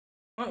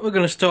Right, we're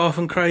going to start off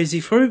on Crazy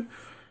Fruit.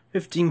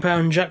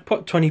 £15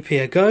 jackpot,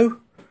 20p a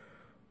go.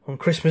 On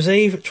Christmas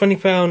Eve,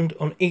 £20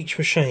 on each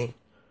machine.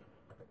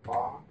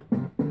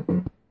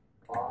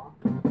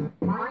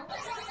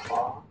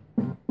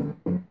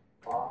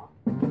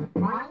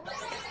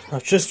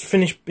 I've just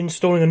finished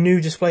installing a new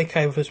display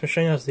cable for this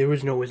machine as the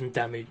original wasn't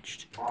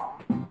damaged.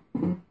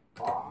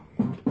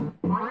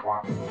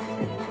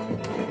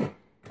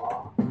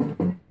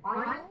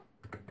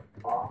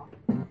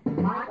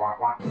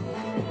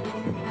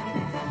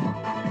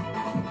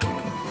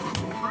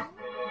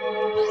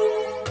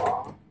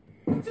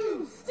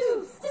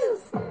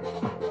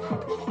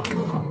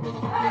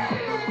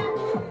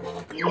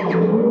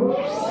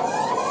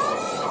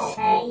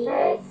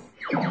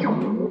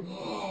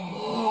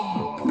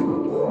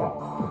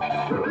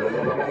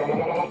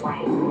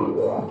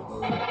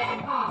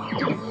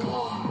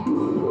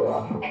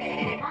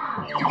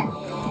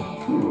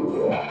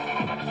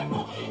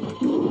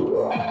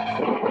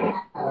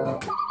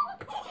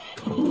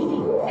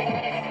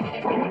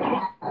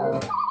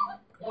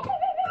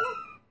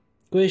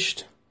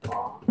 Squished.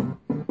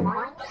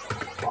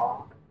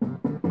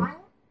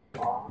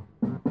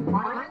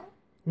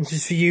 This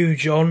is for you,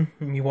 John,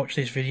 when you watch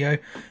this video.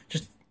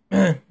 Just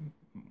because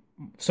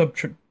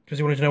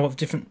you wanted to know what the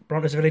different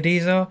brightness of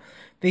LEDs are.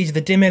 These are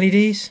the dim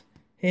LEDs.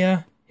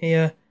 Here,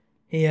 here,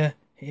 here,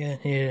 here,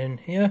 here, and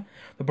here.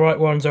 The bright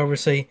ones are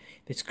obviously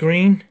this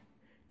green,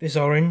 this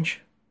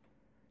orange,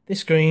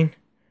 this green,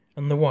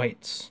 and the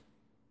whites.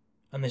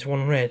 And this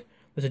one red.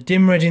 There's a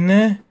dim red in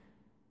there.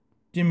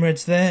 Dim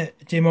reds there,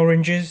 dim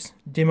oranges,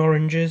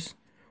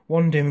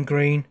 one dim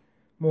green,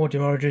 more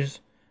dim oranges,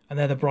 and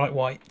they're the bright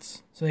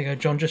whites. So there you go,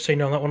 John, just so you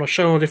know on that one. I'll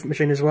show on a different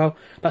machine as well.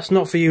 That's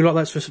not for you lot,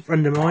 that's for a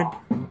friend of mine.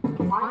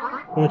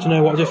 I want to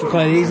know what different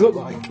colour these look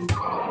like,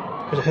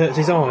 because it hurts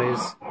his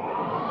eyes.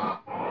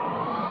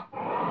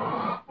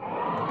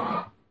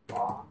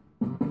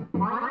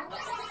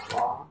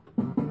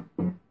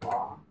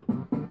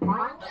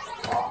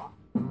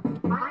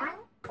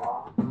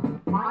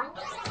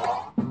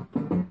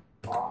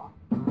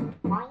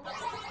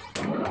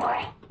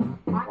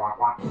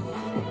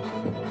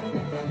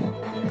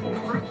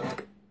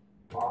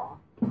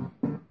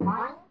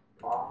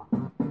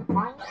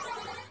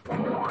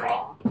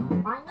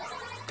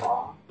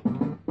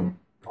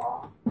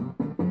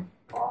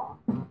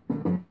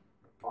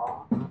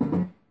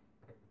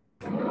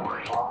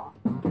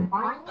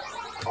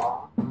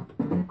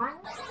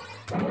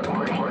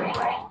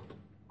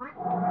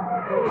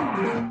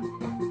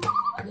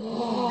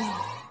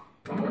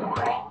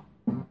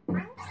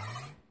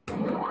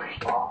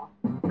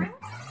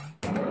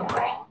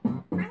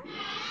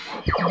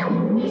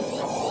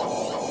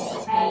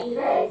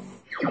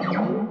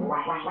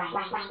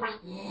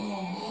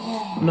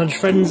 Nudge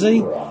Frenzy.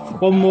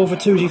 One more for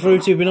Tutti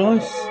Frutti would be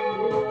nice.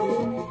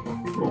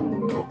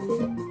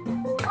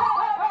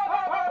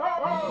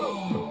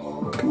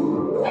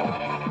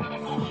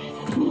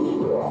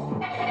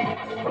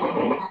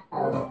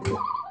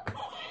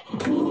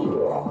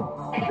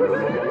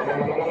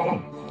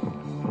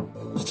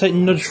 Let's take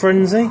Nudge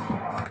Frenzy.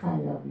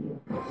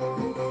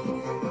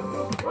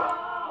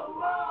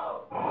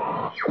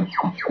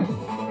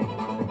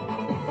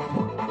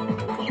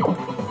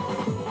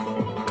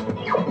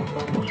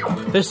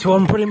 This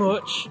one, pretty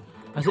much,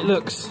 as it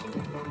looks.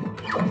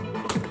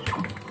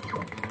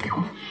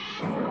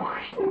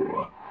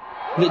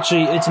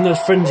 Literally, it's a nudge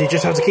frenzy,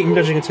 just have to keep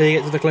nudging until you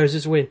get to the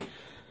closest win.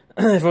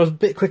 If I was a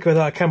bit quicker with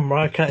that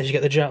camera, I can actually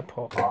get the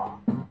jackpot.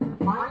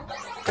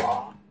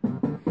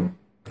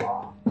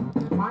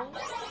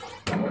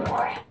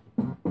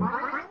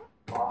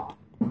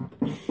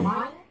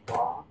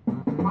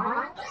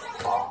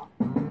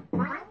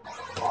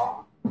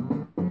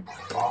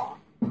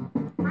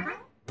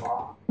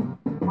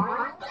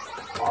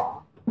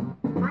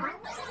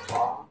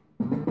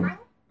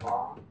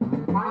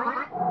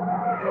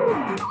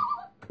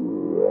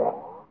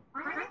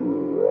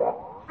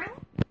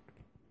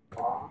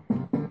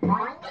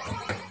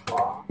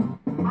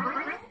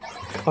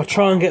 I'll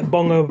try and get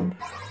Bongo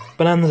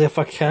Bonanza if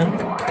I can.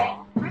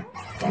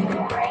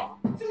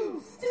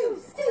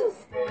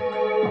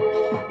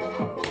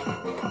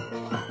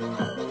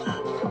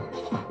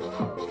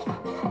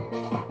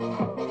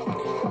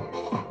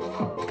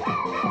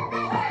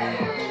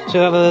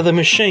 So the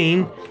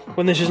machine,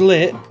 when this is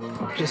lit,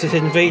 it's a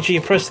hidden feature,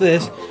 you press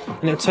this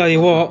and it'll tell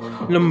you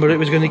what number it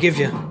was going to give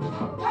you.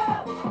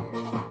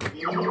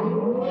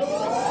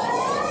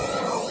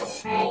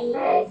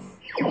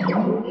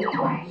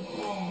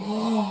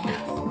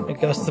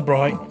 That's the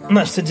bright, and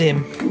that's the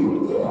dim.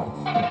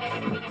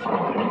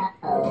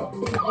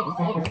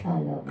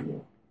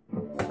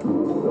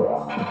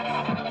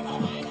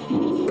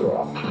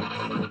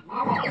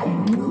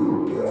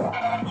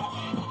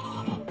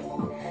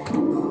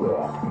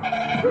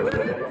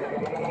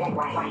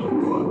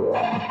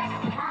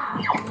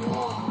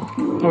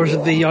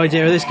 Obviously the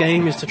idea of this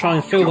game is to try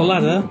and fill the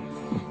ladder.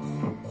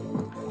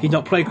 If you've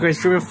not played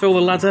Crazy Fruit, fill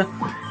the ladder,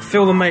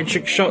 fill the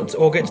matrix shot,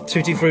 or get to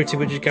Tutti Frutti,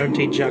 which is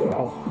guaranteed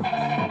jackpot.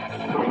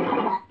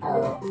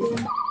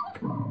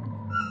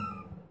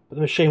 but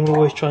the machine will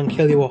always try and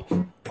kill you off.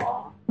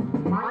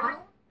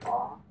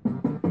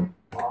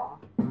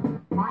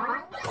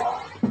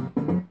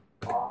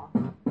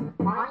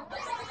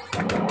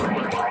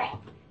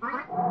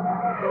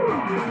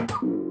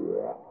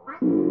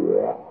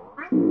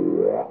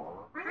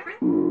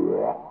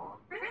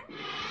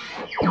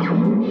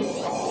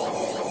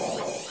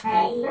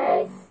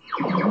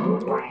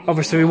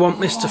 Obviously we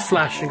want this to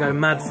flash and go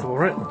mad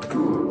for it.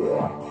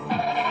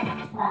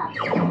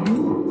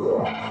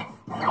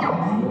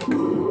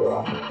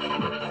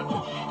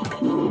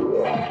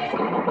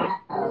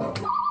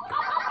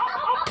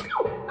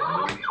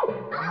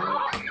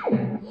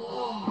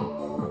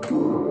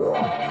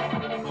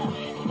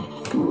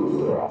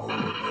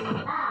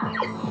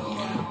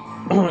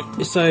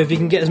 Alright, so if you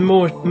can get as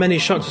many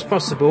shots as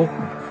possible,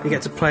 you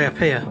get to play up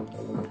here.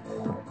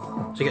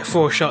 So you get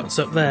 4 shots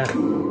up there.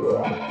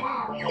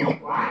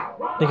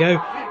 There you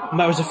go, and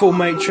that was the full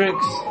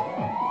matrix.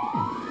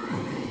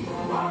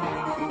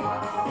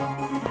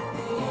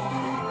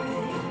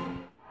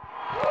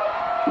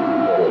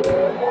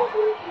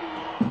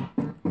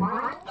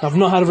 I've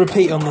not had a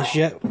repeat on this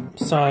yet,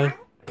 so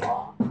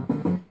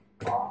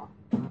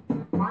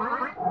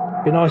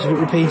be nice if it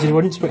repeated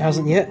once, but it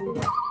hasn't yet.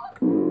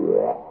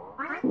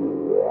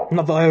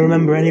 Not that I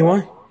remember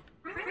anyway.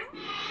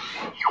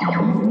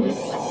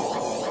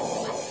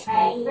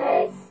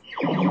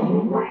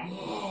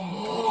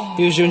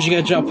 Usually once you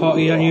get a jackpot,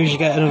 you don't usually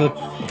get another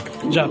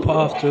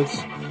jackpot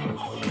afterwards.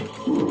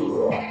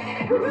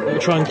 It'll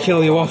try and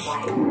kill you off.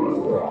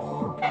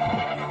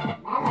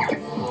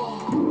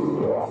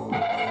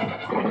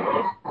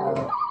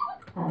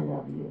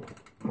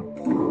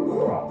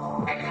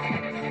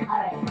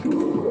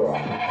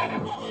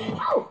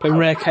 But in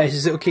rare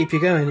cases it'll keep you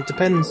going, it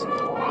depends if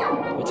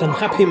it's in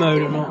happy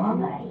mode or not.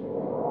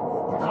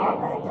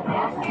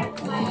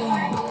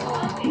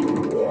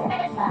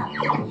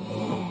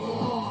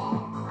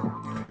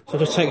 So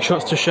I'll just take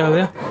shots to show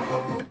you.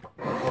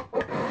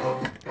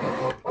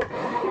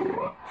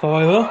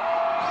 5.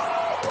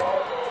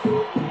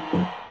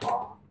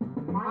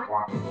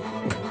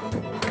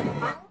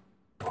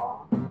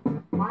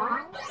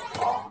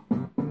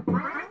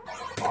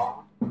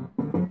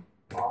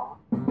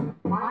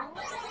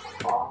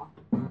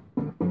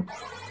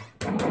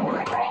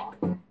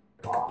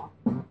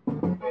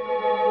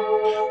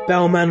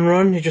 Bellman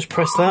run, you just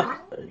press that.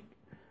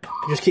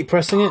 You just keep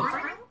pressing it.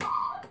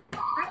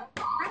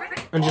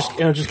 And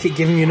just keep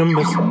giving you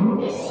numbers.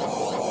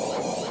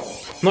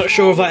 Not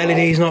sure if that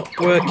LED's not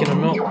working or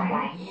not.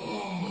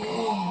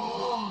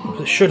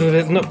 It should have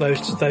lit up those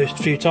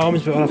few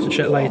times, but I'll have to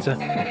check later.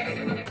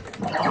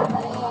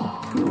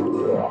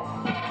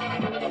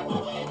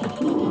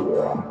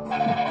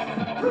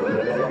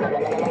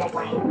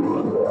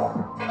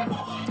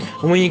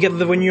 And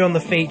when you're on the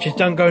feet, just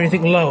don't go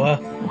anything lower.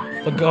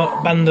 The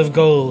band of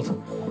gold.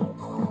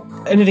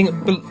 Anything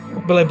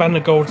below band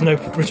of gold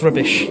is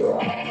rubbish.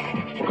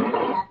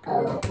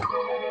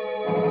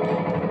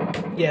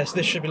 Yes,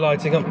 this should be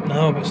lighting up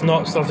now, but it's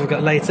not, so I'll have to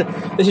get later.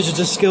 This is just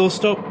a skill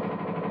stop.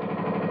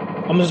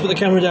 I'm going to put the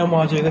camera down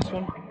while I do this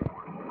one.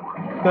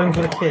 Going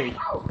for the key.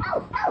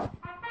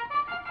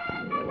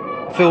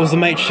 Fills the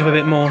matrix up a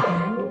bit more.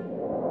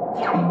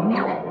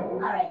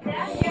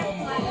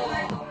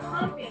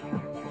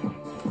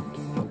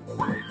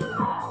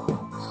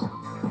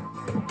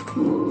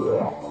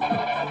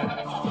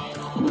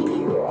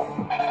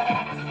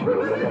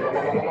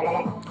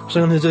 So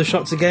I'm going to do the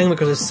shots again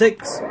because there's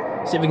 6.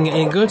 See if we can get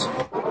any good.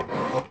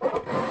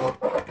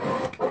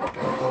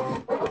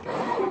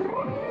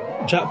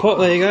 Jackpot,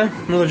 there you go.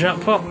 Another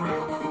jackpot.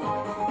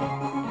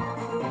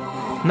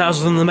 And that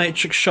was from the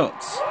Matrix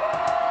shots.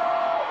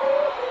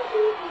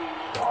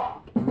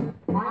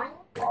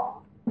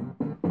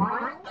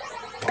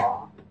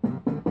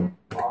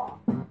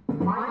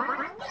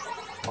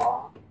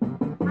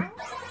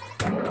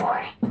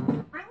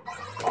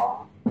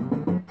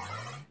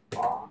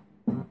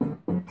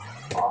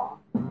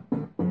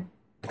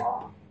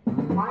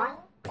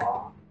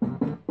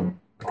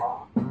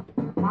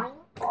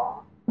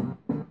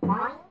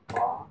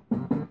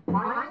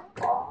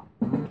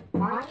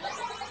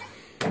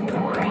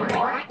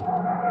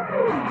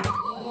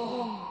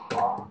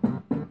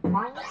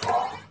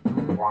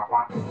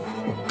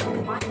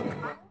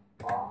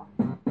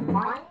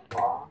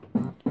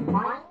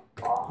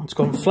 It's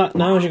gone flat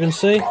now, as you can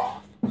see.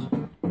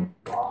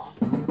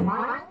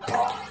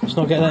 It's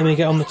not letting me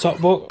get on the top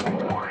book.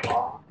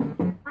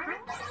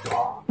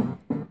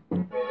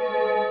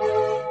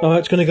 Oh,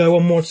 it's going to go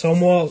one more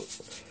time while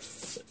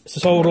it's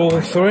sold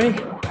all 3.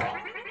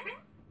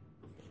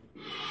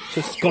 So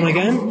it's gone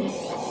again.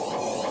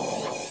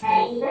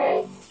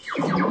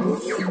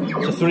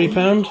 It's a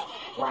 £3.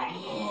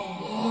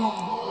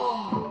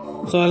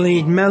 So I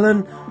need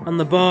melon and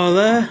the bar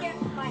there,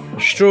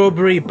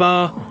 strawberry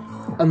bar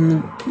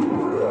and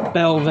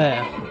bell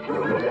there.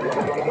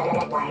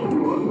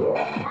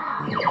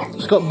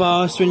 It's got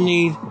bars, so we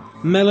need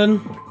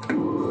melon.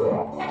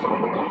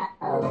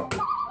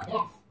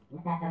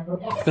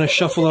 I'm going to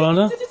shuffle the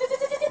ladder.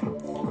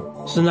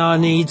 So now I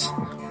need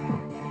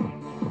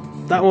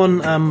That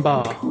one and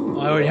bar.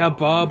 I already have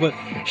bar, but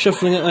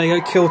shuffling it, there you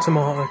go, kill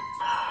tomato.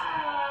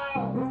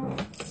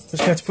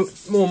 Just going to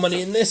put more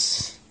money in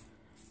this.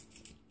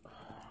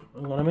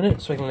 Hang on a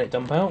minute, so we can let it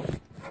dump out.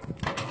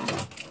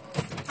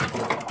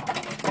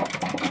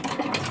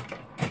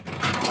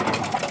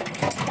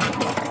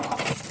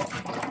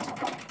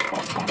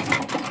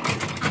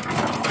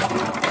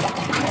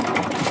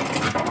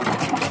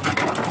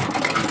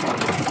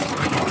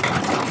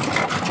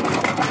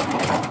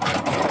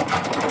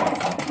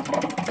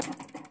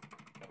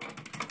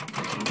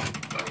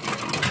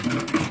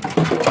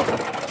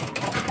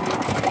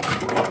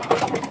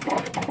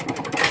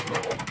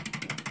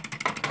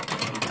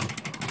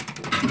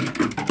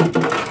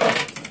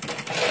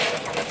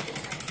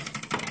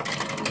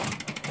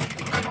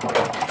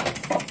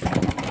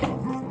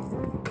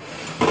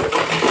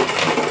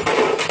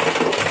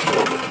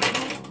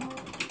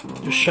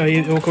 Just show you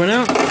it all coming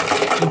out,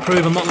 to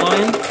prove I'm not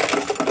lying.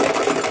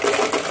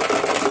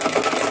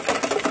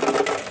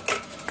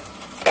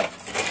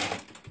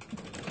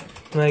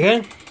 There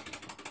you go.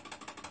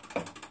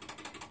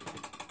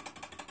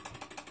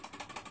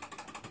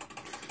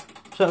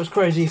 So that was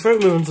Crazy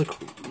Fruit. Move on to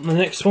the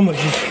next one, which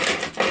is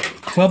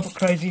Club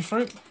Crazy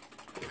Fruit.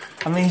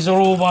 And these are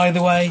all, by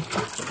the way,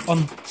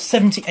 on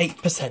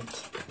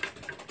 78%.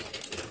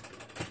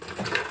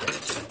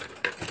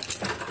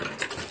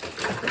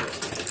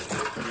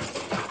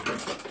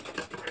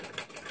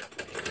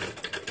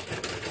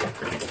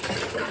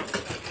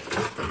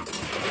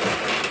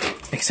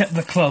 Except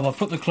the club. I've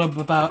put the club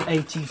about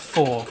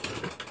 84.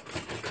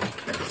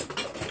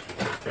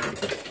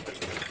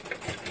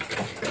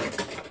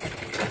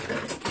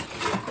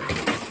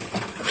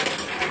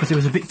 Because it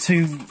was a bit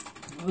too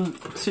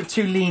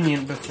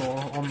lenient before,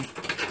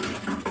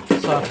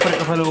 so I put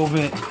it up a little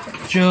bit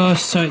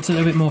just so it's a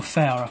little bit more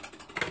fairer.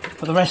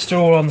 But the rest are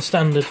all on the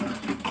standard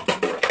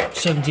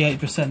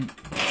 78%.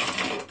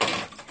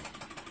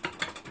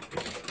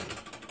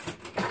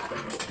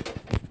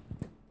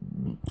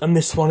 And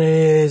this one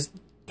is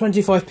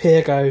 25p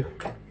a go.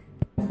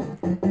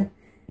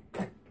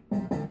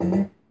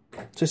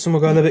 So some will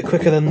go a little bit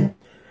quicker than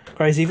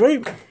Crazy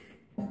Fruit.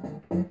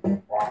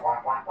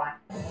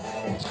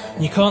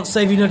 You can't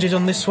save your nudges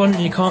on this one,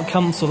 and you can't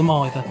cancel them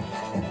either.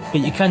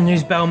 But you can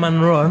use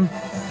Bellman Run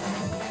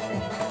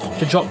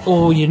to drop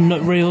all your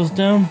nut reels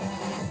down.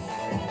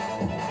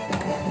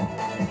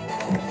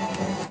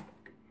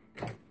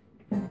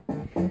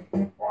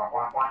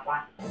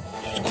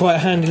 It's quite a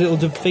handy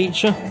little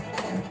feature.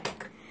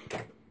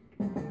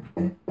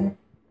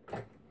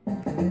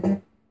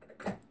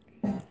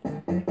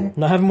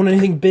 And I haven't won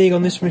anything big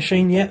on this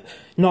machine yet.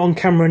 Not on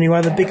camera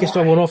anyway. The biggest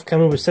I won off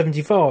camera was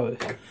 75.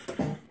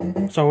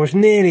 So I was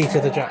nearly to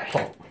the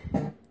jackpot.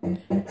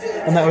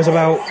 And that was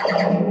about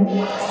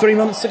 3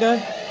 months ago.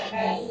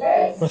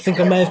 I think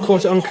I may have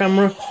caught it on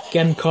camera.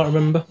 Again, can't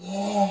remember.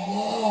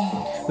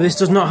 But this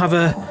does not have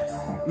a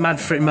Mad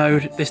Frit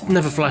mode. This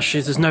never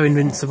flashes. There's no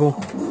invincible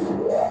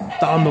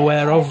that I'm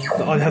aware of,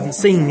 that I haven't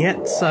seen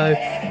yet. So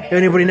if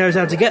anybody knows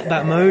how to get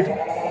that mode,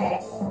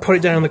 put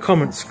it down in the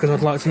comments, because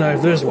I'd like to know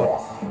if there is one.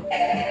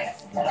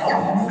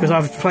 Because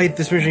I've played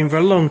this machine for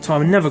a long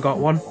time and never got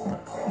one.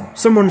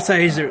 Someone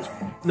says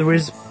there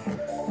is,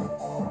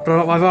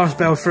 but I've asked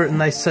Belfort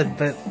and they said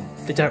that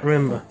they don't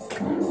remember.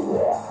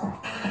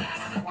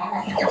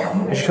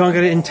 If you can't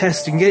get it in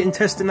test, you can get it in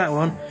test in that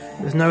one.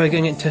 There's no way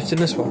getting it in test in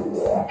this one.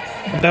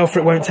 And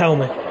Belfort won't tell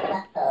me.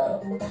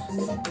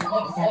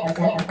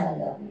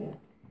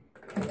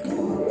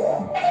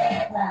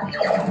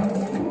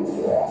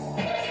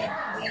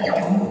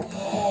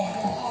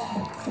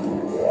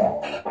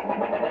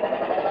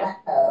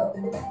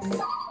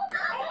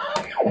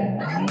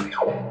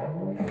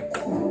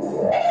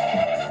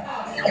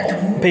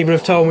 People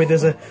have told me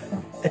there's a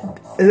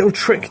little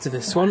trick to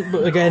this one,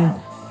 but again,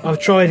 I've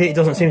tried it, it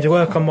doesn't seem to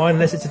work on mine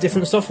unless it's a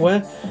different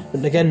software.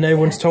 But again, no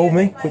one's told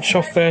me which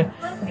software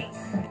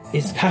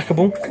is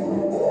hackable.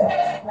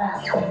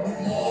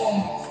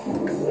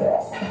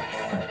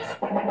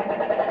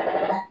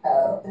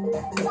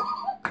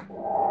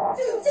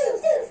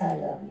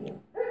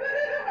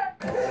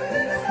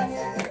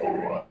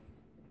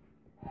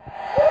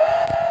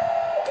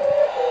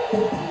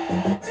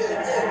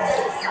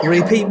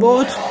 Repeat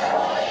board.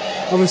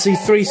 Obviously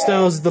 3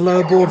 stars is the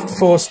lower board,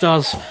 4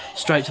 stars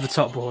straight to the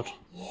top board.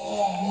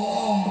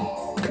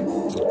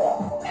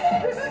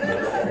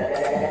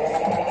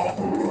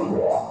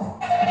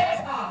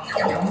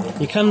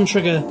 You can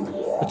trigger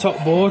the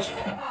top board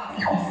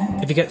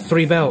if you get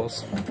 3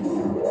 bells.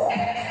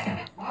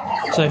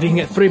 So if you can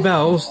get 3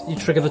 bells, you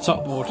trigger the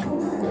top board.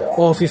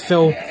 Or if you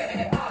fill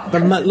the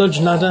Ludge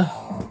ladder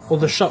or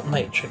the shot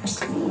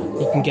matrix,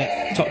 you can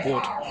get top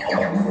board.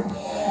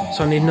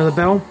 So I need another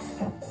bell.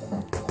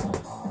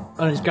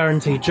 And it's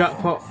guaranteed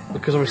jackpot,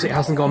 because obviously it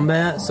hasn't gone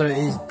there, so it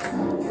is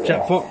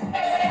jackpot.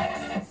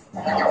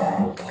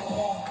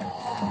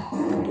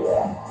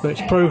 But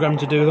it's programmed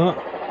to do that.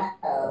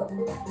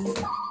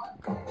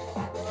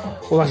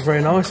 Well, that's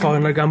very nice.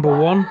 I'm gonna gamble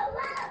 1.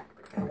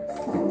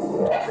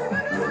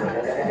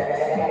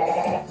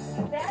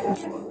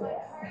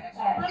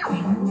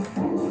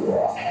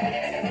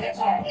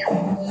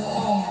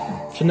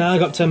 So now I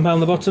got £10 on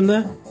the bottom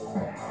there,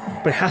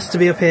 but it has to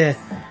be up here.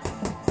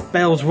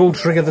 Bells will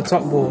trigger the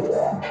top board.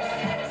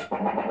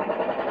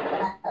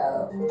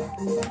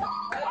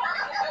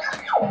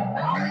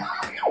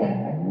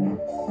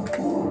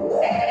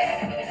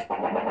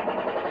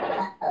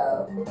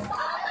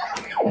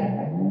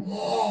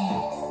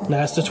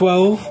 Now it's to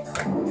 12.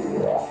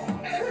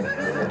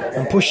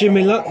 I'm pushing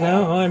my luck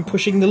now. I'm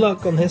pushing the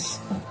luck on this.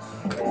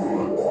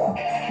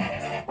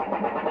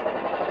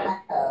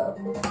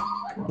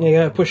 There you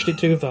go, I pushed it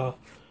too far.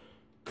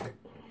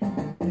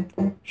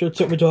 Should have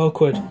took me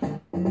 £12.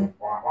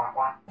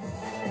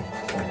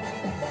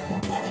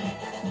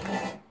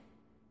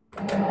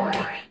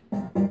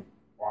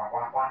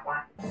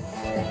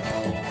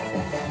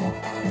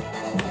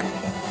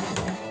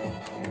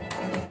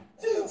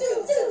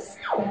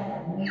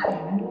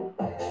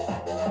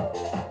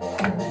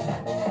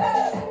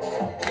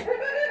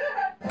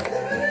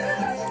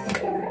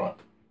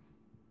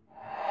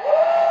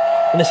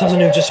 And this has a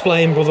new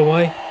display in, by the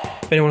way.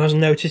 If anyone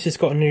hasn't noticed, it's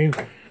got a new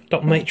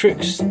dot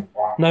matrix.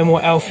 No more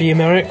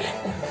alphanumeric,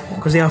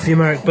 because the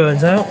alphanumeric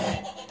burns out.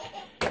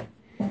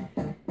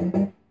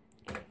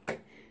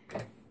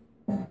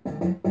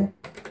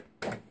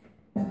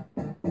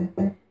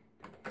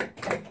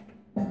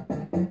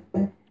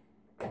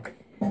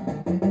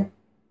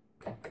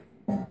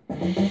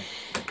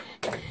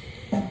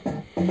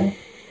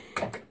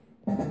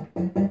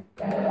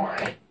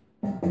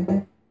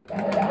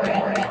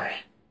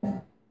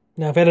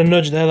 Now, if I had a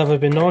nudge there, that would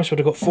have been nice. Would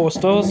have got 4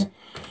 stars.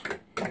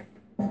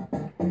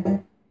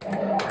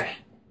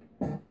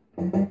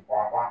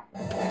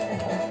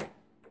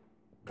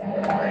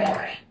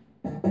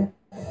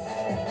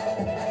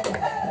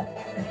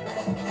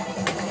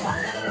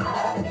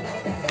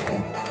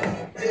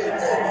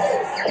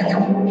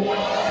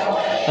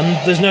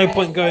 And there's no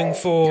point going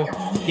for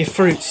your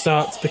fruit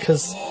starts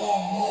because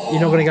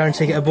you're not going to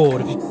guarantee get a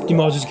board. You might as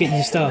well just get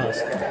your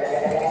stars.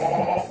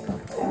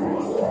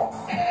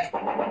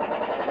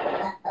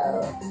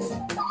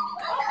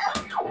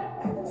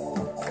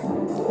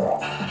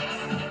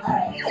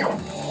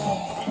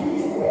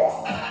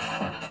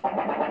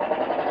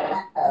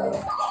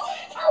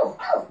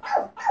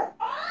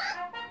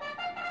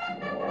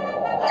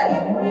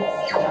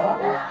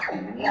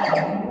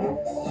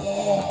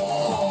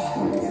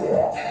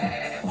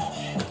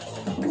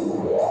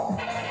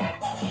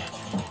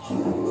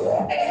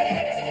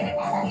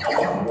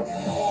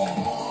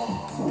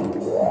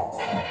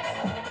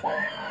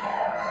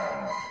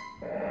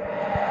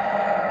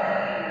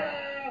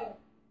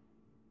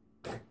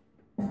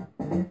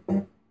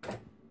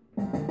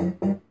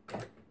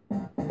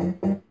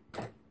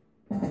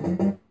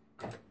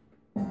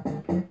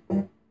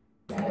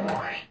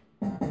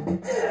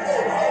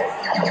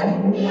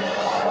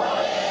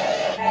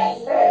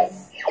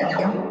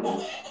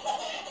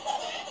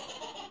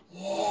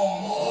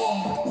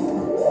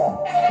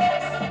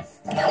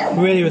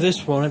 Really, with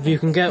this one, if you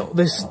can get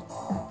this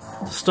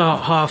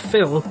start half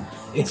fill,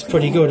 it's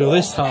pretty good, or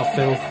this half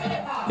fill,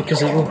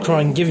 because it will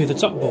try and give you the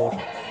top board.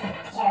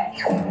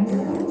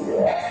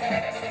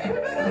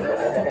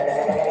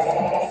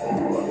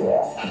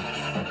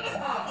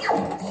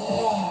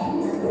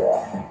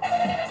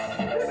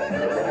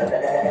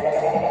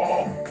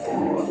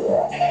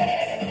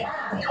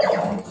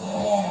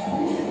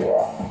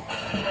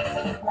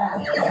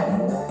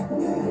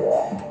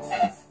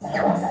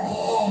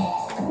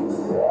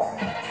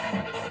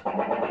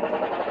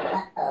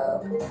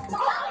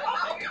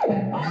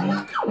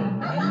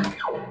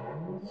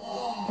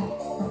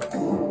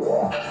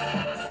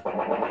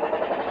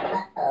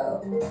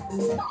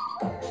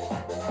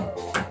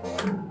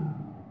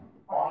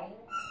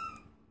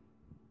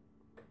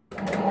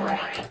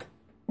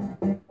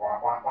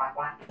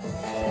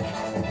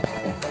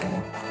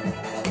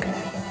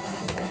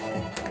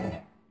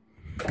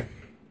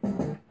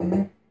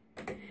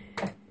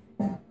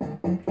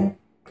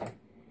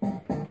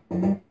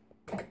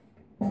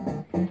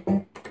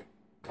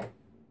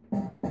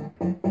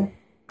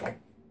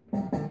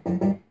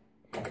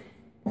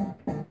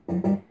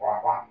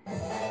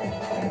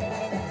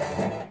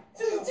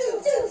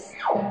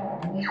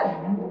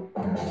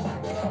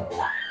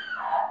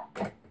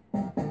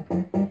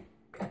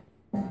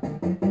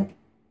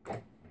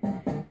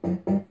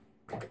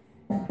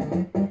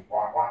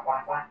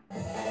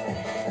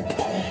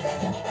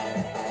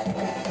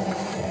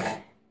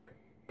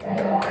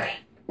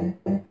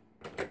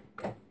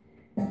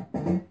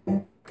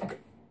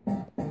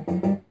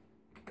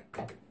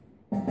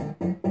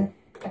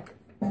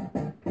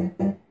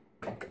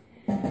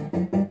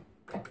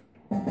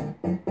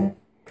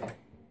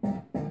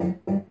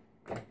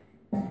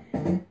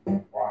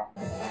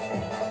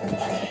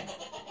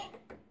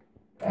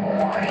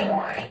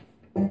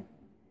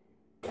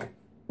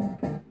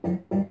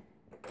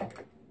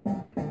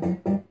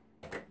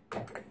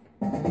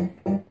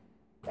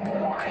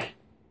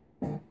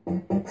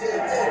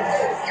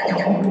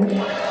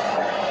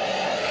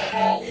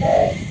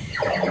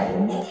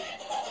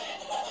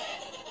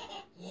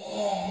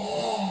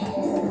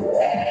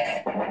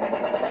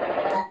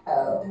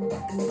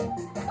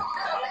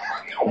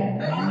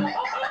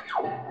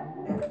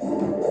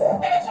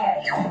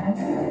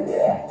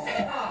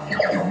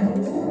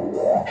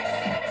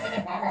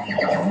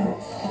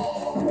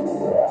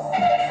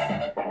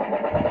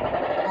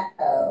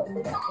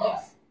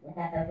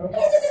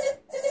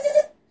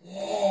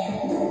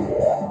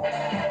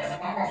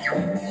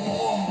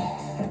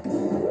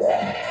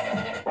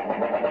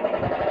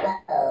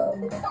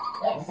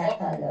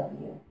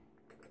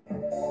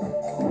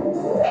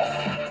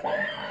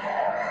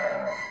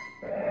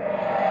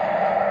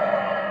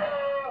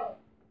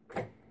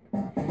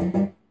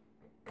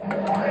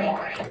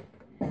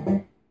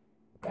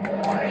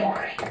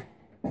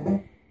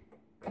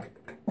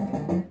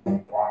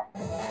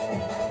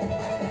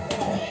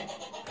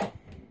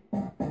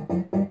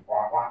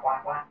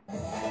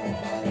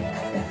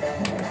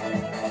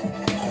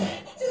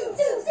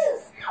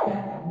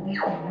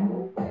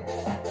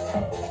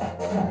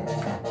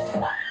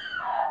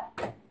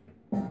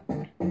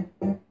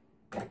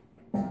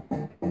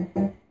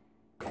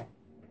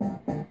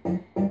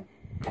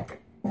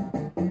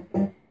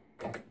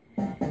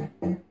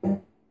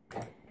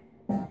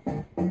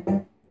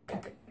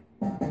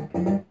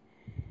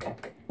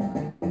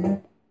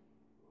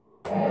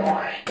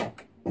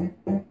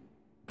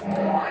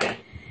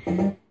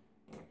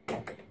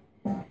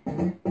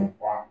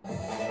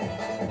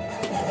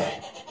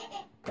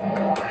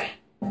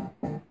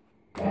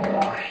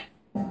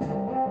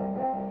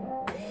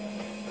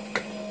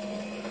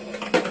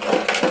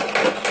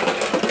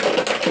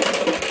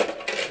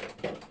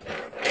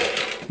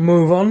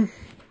 move on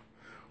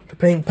to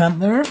Pink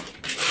Panther.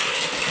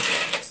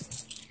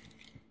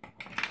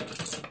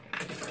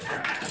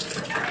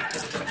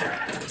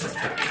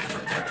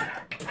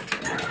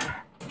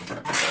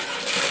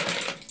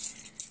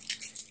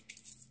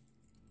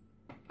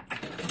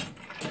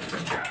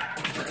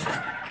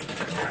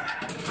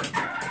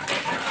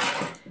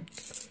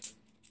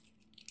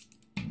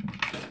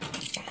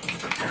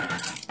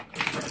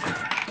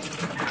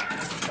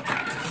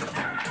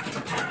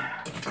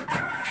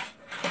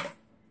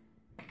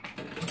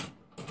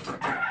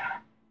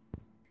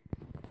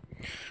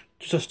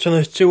 Just turn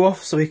those two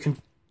off so we can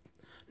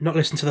not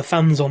listen to the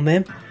fans on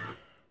them,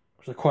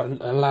 because they're quite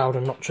loud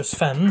and obnoxious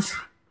fans.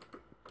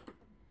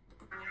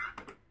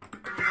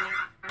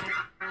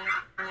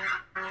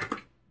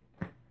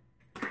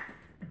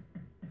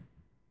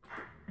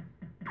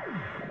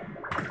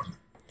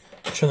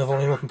 Turn the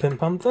volume up on Pink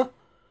Panther.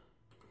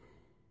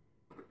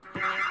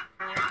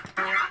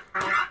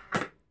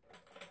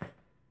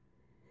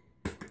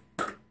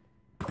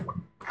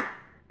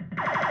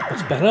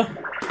 That's better.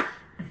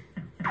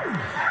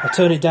 I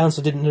turned it down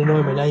so it didn't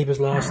annoy my neighbours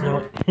last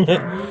night.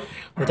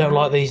 They don't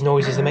like these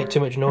noises, they make too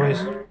much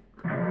noise.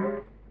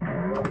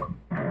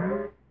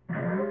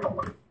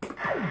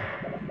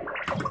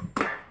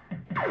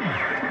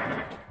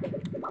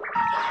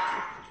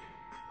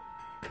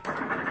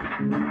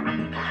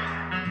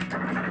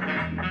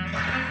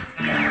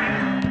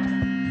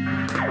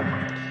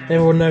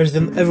 Everyone knows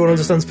them, everyone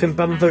understands Pink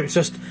Panther, it's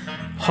just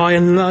high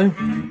and low.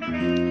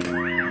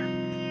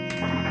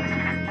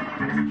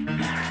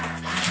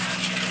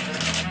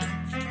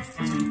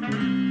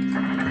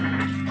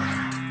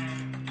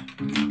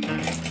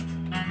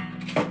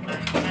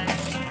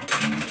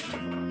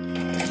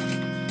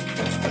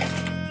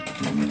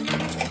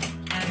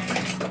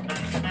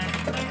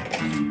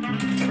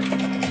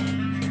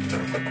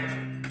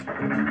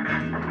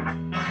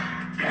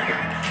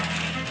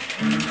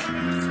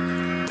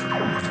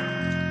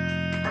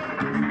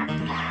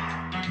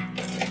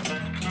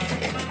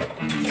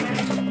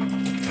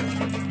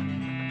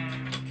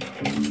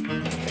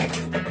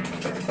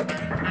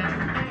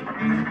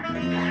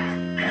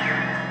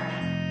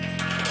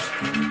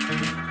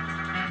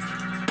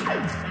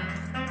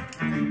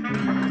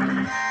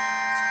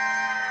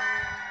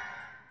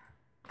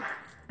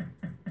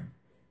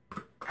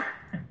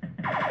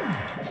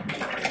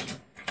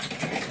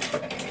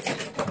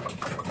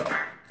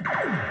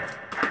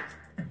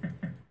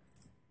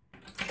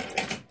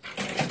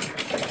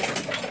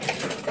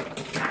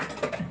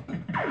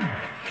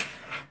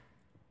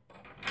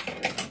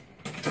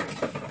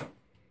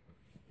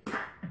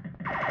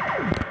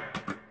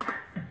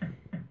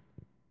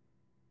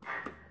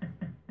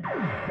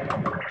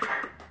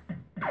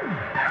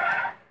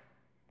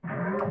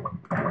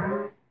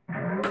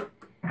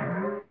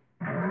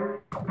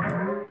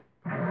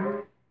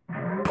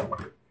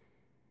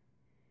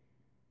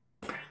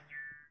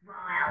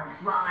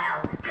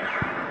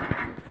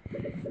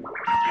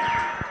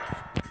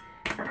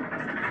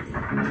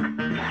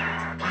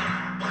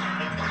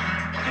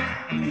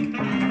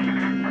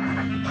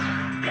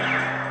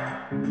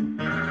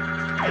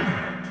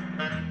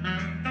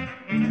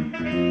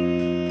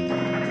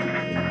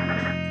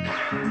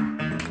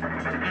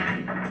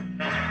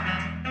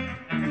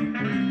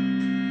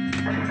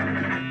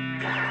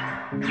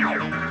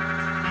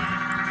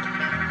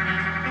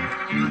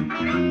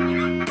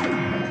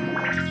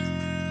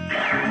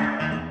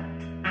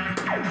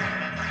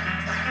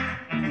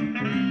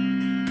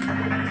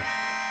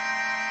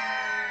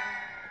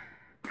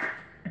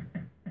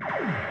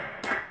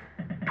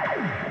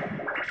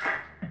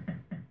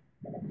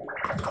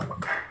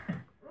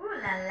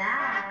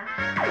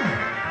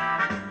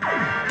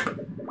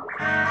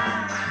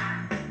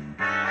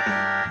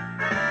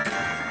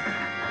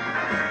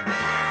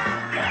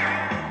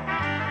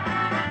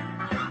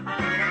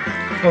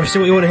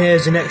 Obviously what you want to hear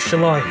is an extra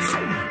life.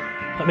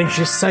 That means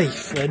you're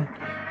safe then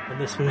on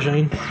this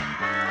machine.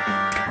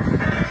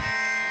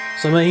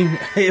 So I mean,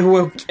 it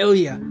will kill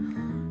you.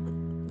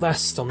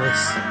 Last on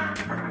this.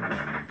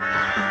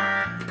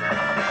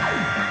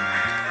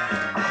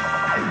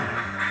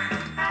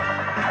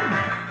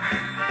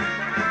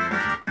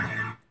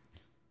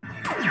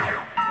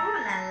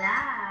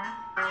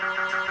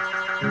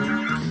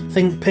 I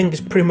think Pink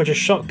is pretty much a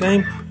shot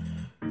game.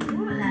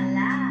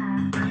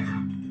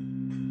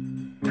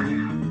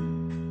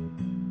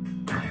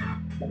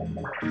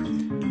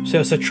 So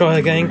let's try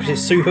again because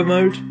it's super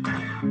mode.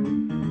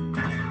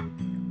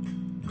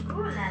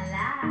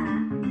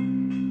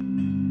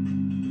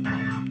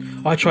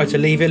 I try to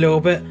leave it a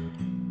little bit.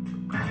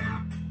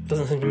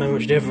 Doesn't seem to make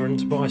much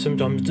difference, but I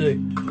sometimes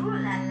do.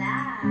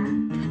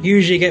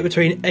 Usually get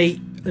between 8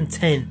 and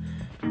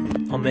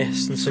 10 on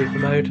this in super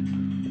mode.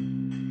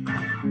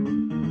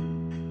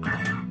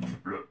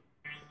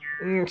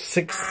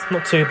 6,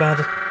 not too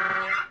bad.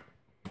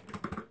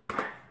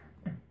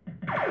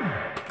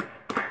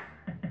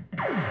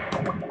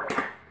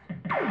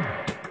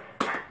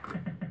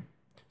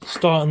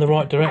 Start in the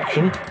right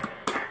direction.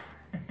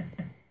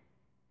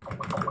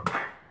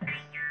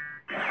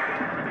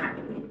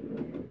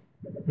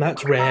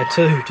 That's rare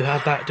too, to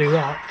have that do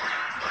that.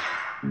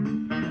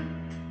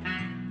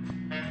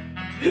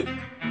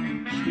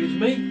 Excuse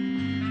me.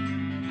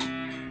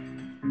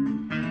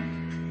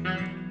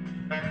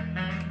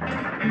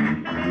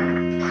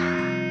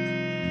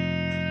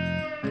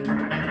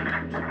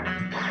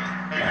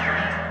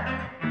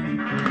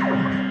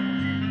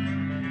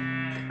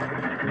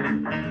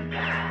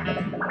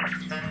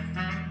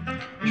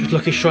 Just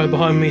lucky straight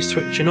behind me is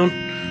switching on.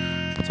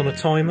 It's on a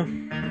timer.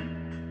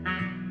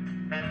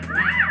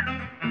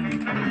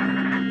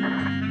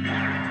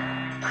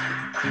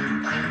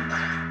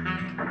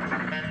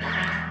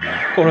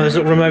 Got one of those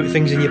little remote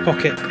things in your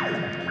pocket.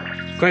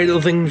 Great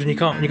little things when you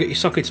got your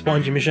sockets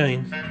behind your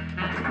machine. Ooh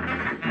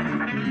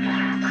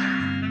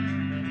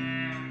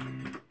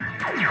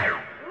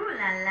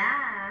la la.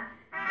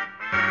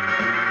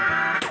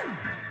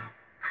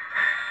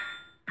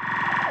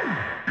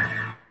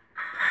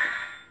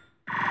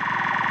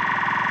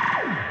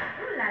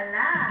 Ooh la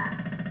la.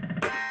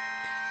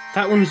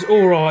 That one's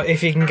alright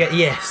if you can get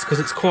yes, because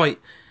it's quite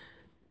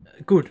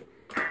good.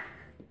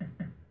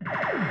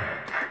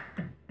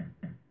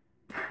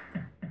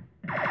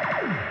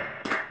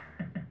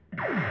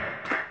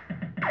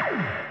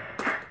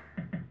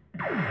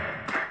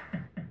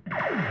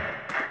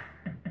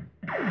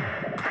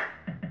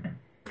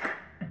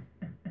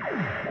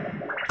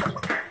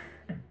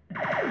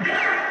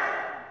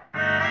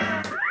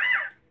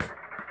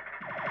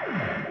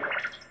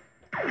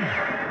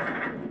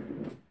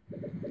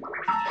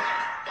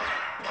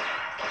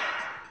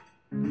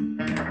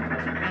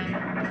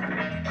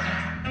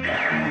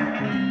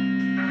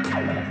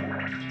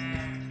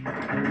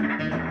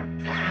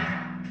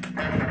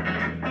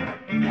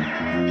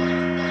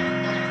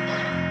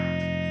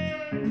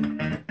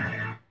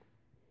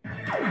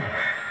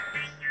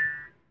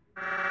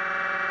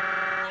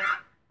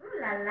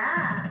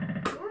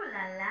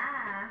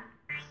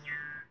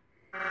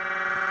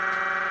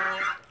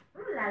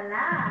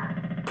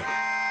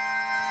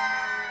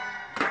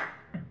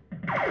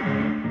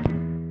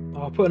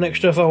 I'll put an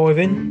extra valve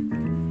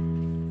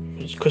in,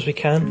 just because we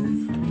can.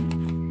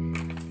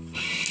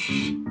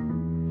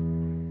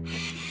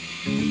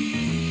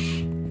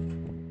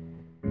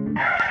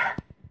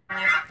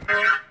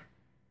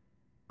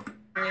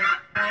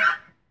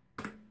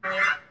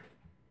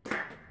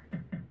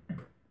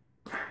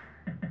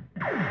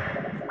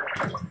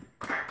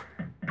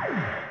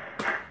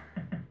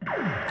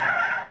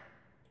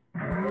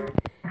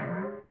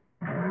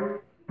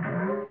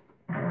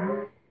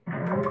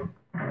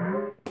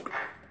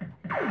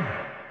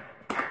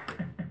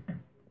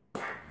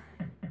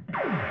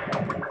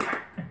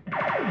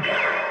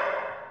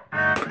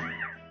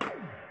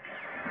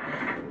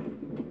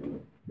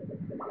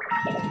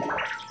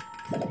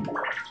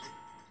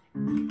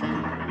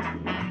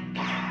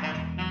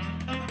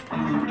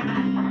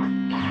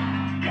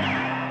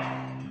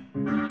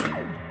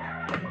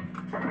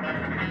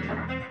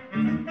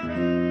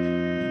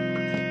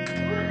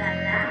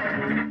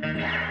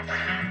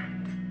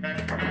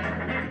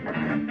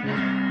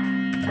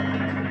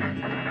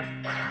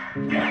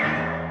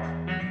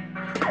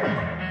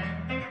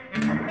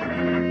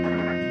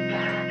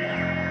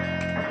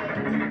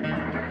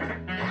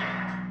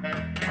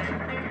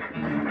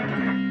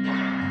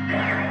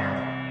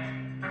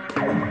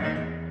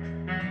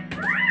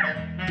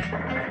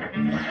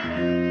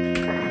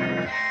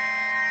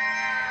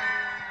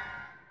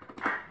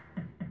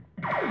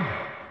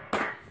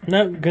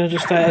 No, I'm going to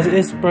just stay as it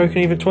is, broken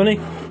even 20.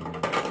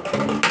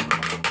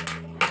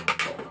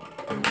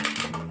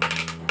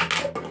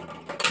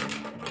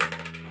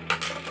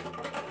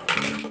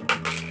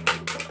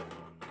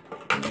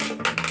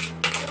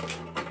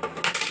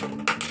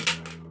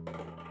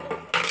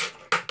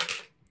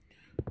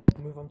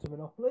 Move on to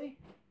Monopoly.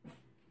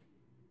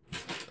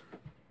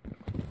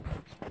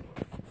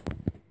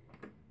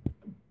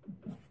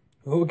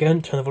 Oh,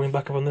 again, turn the volume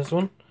back up on this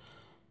one.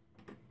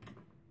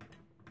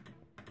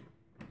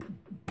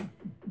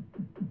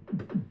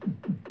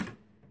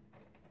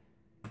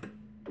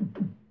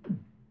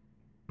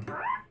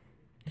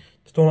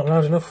 Still not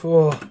loud enough.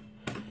 Oh.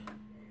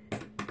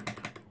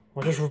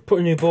 I'll just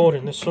put a new board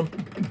in this one,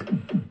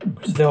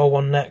 because they are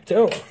one necked.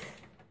 Oh.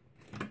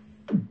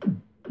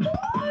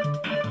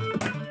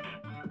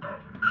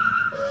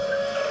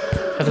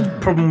 Had a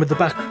problem with the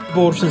back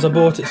board since I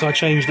bought it, so I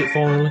changed it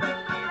finally.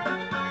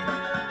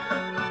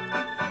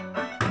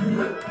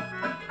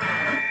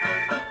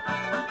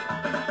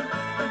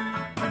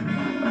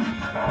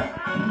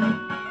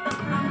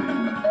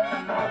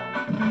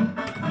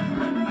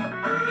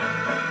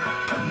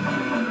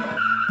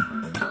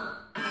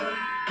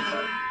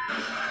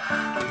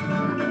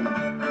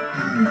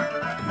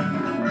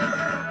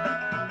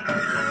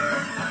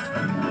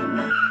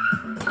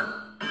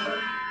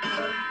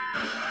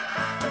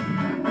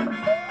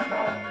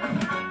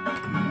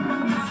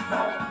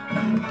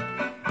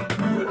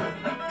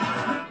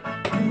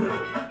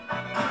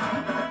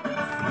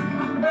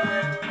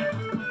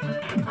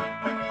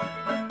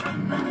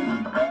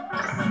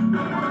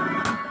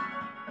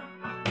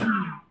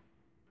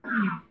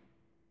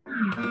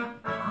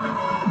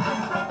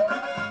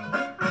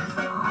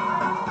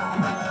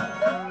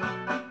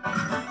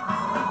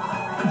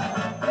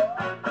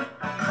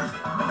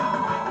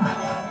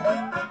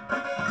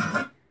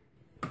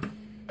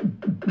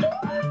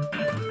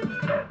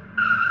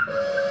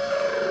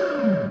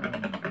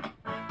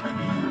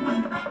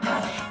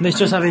 And this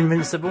does have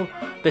Invincible.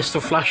 This will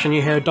flash and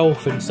you hear a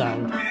dolphin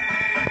sound.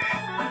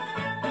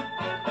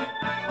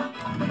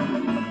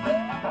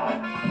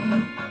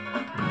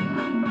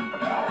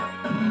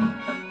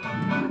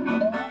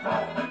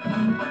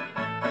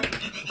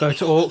 Go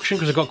to auction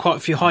because I've got quite a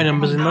few high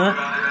numbers in there.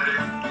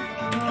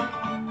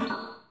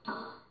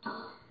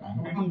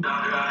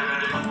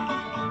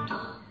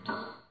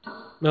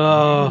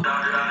 Oh,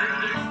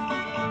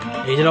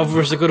 he did offer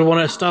us a good one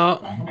at the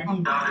start.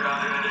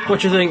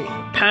 What do you think?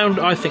 Pound?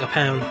 I think a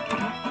pound.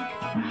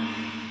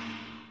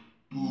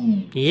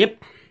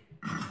 Yep.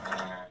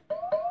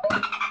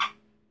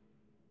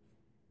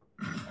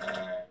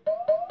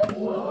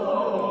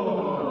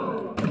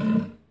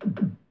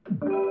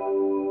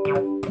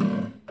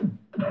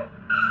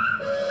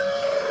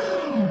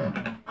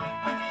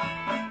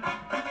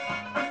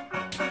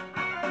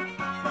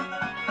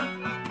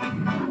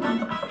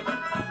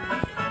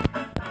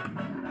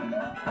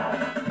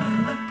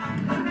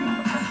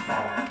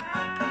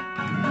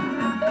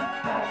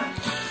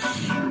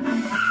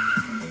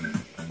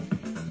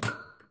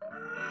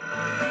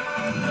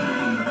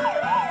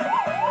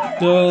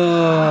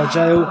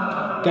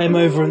 Jail. Game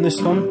over in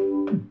this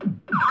one.